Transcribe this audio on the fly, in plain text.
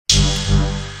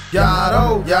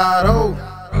Yado.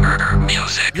 Murder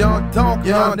music. Young Donk,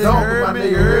 my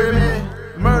nigga, heard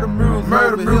me?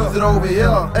 Murder music over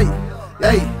here.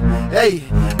 Hey.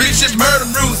 Bitch, it's murder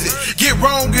music. Get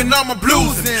wrong and I'm a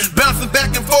bluesing. Bouncing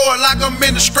back and forth like I'm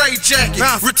in a straight jacket.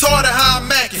 Retarded how I'm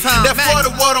macking. That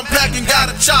 40 what I'm packing. Got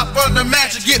a chop on the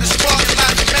match and get the spark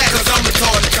like a match. Cause I'm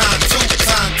retarded time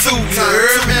two, you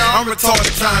heard me? I'm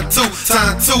retarded time two,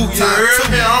 you heard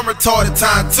me? I'm retarded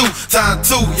time two,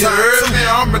 you heard me?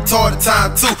 I'm retarded time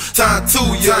two, you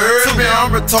heard me? I'm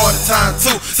retarded time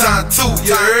two,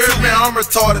 you heard me? I'm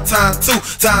retarded time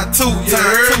two, you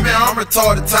heard me? I'm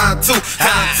retarded time two,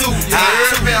 you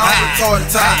heard me? I'm retarded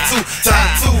time two,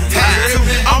 you heard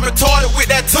me? I'm retarded with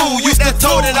that tool. Used to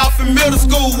tote it off in middle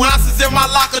school. When I was in my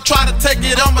locker, try to take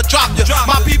it, I'ma drop you.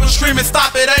 My people screaming,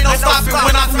 stop it, ain't no stopping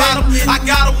when I spot them. I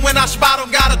got them when I spot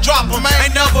them, gotta drop them.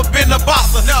 Ain't never been a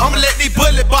bosser. I'ma let these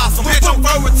bullet boss them. Bitch, I'm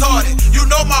full retarded. You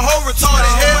know my whole retarded.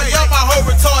 Hell yeah, my whole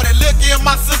retarded. Look in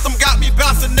my system, got me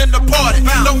bouncing in the party.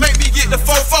 Don't make me get the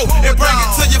 4-4 and bring it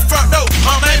to your front door.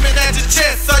 I'm aiming at your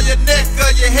chest or your neck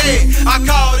or your head. I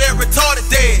call that retarded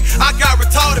dead. I got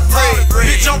retarded bread.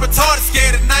 Bitch, I'm retarded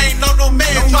scared and I ain't know no man.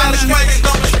 Trying to swing it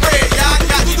on the spread. Yeah, I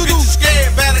got these bitches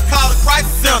scared. Better call the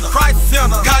crisis center.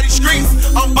 Got these streets,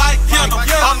 I'm biking them.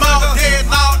 I'm out dead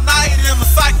all night in my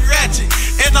psychiatric.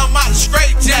 And I'm out the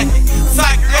straight jacket.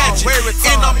 Psychiatric.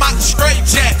 And I'm out the straight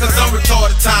jacket. Cause I'm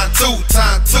retarded time two,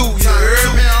 you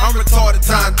heard me? I'm retarded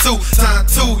time two,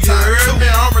 you heard me?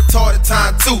 I'm retarded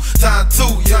time two,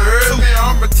 you heard me?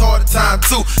 I'm retarded time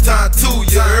two,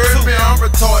 you heard me? I'm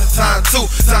retarded time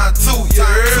two, you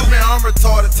heard me? I'm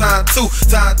retarded time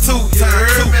two, you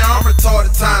heard me? I'm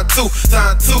retarded time two,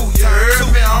 you heard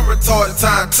me? I'm retarded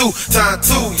time two,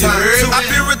 you heard me? I've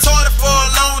been retarded for a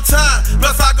long time.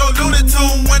 Plus I go Looney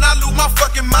Tune when I lose my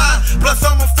fucking mind. Plus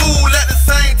I'm a fool at the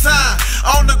same time.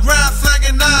 On the ground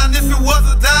slanging 9. If it was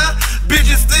a dime, bitch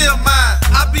it's still mine.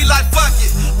 I be like fuck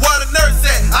it, where the nurse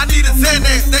at? I need a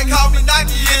Xanax. They call me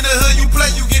Nike in the hood. You play,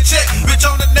 you get checked. Bitch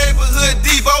on the neighborhood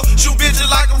Devo. Shoot bitches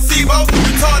like I'm SIBO.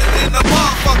 Retarded in the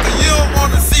motherfucker. You don't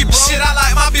wanna see, bro. Shit, I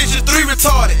like my bitches 3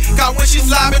 retarded. Cause when she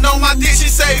slobbing on my dick, she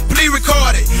say please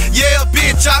record it. Yeah,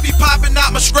 bitch, I be popping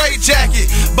out my straight jacket.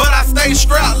 But I stay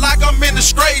strapped like I'm in the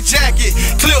straight jacket.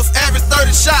 Clips average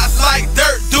 30 shots like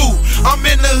dirt do. I'm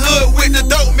in the hood with the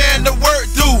dope man, the work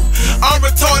do. I'm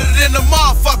retarded in the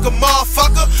motherfucker.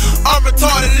 I'm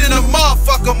retarded in the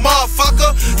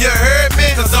motherfucker. You heard me?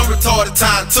 Cause I'm retarded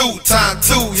time two,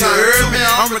 you heard me?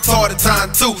 I'm retarded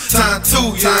time two, you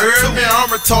heard me? I'm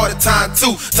retarded time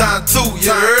two,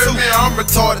 you heard me? I'm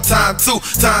retarded time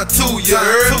two, you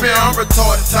heard me? I'm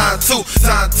retarded time two,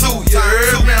 you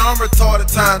heard me? I'm retarded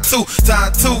time two,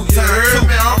 you heard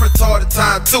me? I'm retarded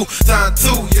time two,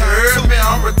 you heard me?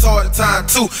 I'm retarded time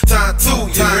two,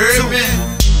 you heard me?